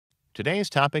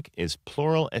Today's topic is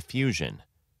pleural effusion.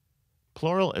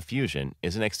 Pleural effusion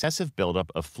is an excessive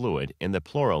buildup of fluid in the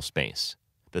pleural space,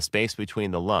 the space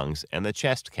between the lungs and the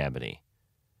chest cavity.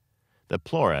 The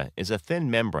pleura is a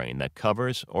thin membrane that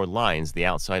covers or lines the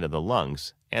outside of the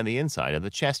lungs and the inside of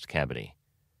the chest cavity.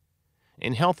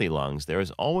 In healthy lungs, there is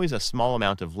always a small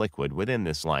amount of liquid within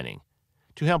this lining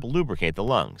to help lubricate the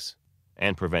lungs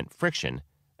and prevent friction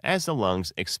as the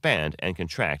lungs expand and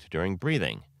contract during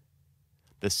breathing.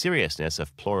 The seriousness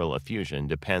of pleural effusion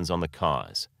depends on the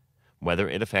cause, whether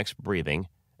it affects breathing,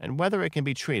 and whether it can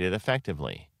be treated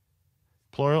effectively.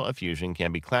 Pleural effusion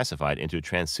can be classified into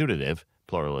transudative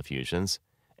pleural effusions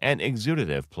and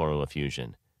exudative pleural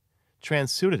effusion.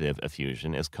 Transudative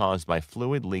effusion is caused by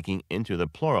fluid leaking into the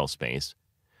pleural space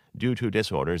due to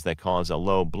disorders that cause a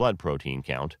low blood protein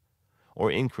count or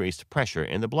increased pressure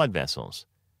in the blood vessels.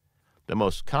 The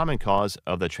most common cause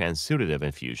of the transudative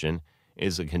effusion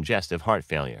is a congestive heart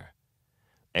failure.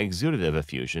 Exudative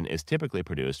effusion is typically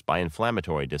produced by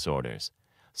inflammatory disorders,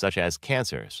 such as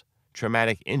cancers,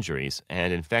 traumatic injuries,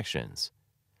 and infections.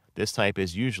 This type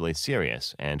is usually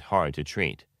serious and hard to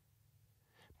treat.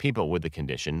 People with the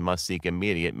condition must seek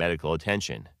immediate medical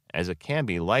attention, as it can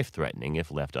be life-threatening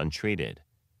if left untreated.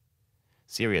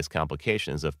 Serious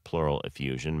complications of pleural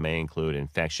effusion may include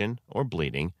infection or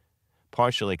bleeding,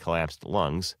 partially collapsed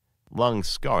lungs, lung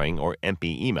scarring or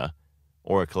empyema,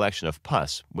 or a collection of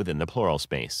pus within the pleural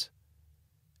space.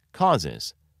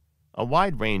 Causes. A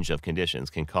wide range of conditions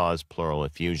can cause pleural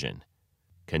effusion.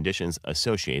 Conditions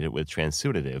associated with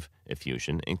transudative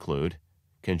effusion include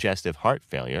congestive heart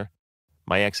failure,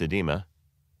 myxedema,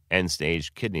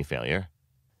 end-stage kidney failure,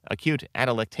 acute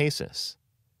atelectasis,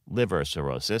 liver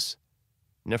cirrhosis,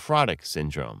 nephrotic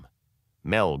syndrome,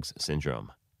 Melg's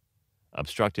syndrome,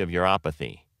 obstructive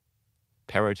uropathy,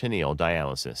 peritoneal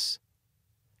dialysis.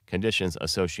 Conditions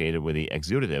associated with the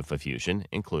exudative effusion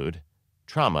include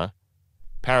trauma,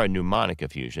 parapneumonic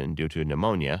effusion due to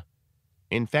pneumonia,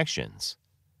 infections,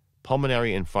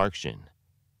 pulmonary infarction,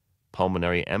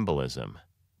 pulmonary embolism,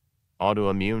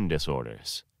 autoimmune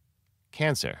disorders,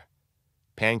 cancer,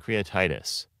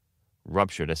 pancreatitis,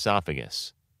 ruptured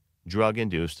esophagus,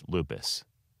 drug-induced lupus.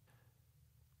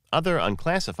 Other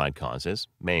unclassified causes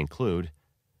may include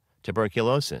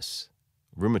tuberculosis,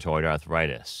 rheumatoid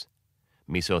arthritis,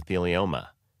 mesothelioma,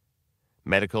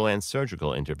 medical and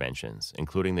surgical interventions,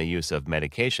 including the use of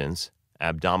medications,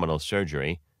 abdominal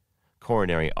surgery,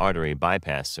 coronary artery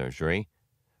bypass surgery,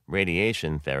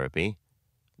 radiation therapy,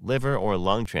 liver or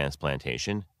lung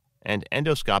transplantation, and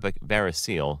endoscopic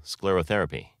variceal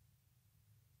sclerotherapy.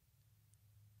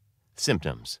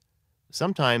 Symptoms.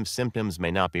 Sometimes symptoms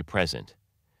may not be present.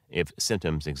 If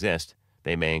symptoms exist,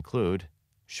 they may include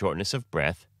shortness of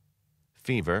breath,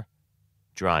 fever,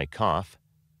 dry cough,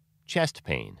 chest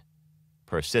pain,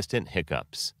 persistent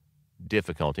hiccups,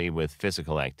 difficulty with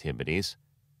physical activities,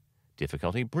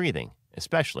 difficulty breathing,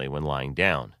 especially when lying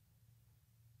down.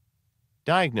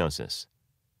 Diagnosis.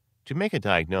 To make a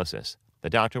diagnosis, the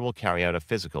doctor will carry out a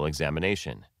physical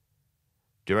examination.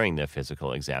 During the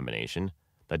physical examination,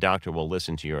 the doctor will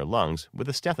listen to your lungs with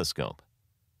a stethoscope.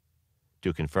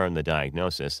 To confirm the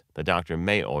diagnosis, the doctor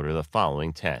may order the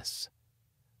following tests: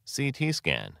 CT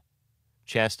scan,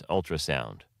 chest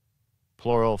ultrasound,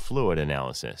 pleural fluid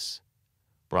analysis,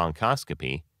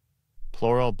 bronchoscopy,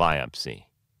 pleural biopsy.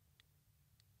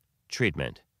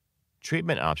 Treatment.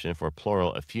 Treatment option for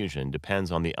pleural effusion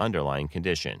depends on the underlying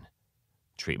condition.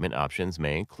 Treatment options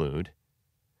may include: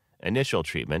 initial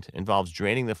treatment involves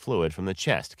draining the fluid from the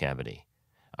chest cavity,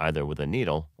 either with a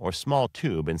needle or small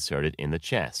tube inserted in the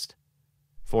chest.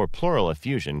 For pleural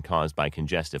effusion caused by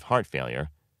congestive heart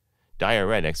failure,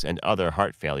 diuretics and other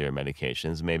heart failure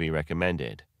medications may be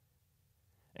recommended.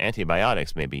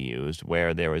 Antibiotics may be used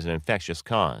where there is an infectious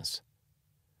cause.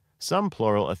 Some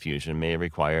pleural effusion may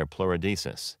require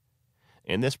pleurodesis.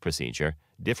 In this procedure,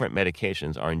 different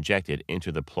medications are injected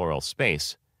into the pleural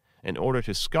space in order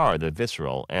to scar the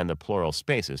visceral and the pleural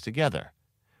spaces together,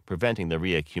 preventing the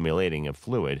reaccumulating of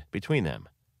fluid between them.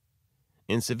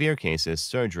 In severe cases,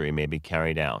 surgery may be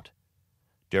carried out.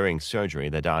 During surgery,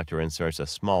 the doctor inserts a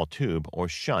small tube or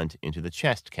shunt into the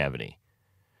chest cavity.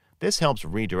 This helps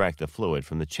redirect the fluid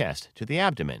from the chest to the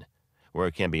abdomen, where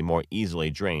it can be more easily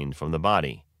drained from the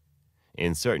body.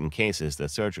 In certain cases, the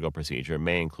surgical procedure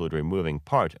may include removing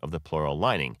part of the pleural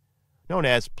lining, known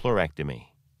as pleurectomy.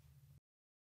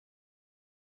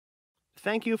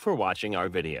 Thank you for watching our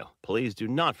video. Please do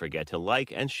not forget to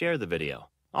like and share the video.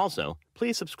 Also,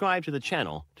 please subscribe to the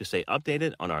channel to stay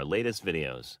updated on our latest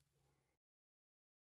videos.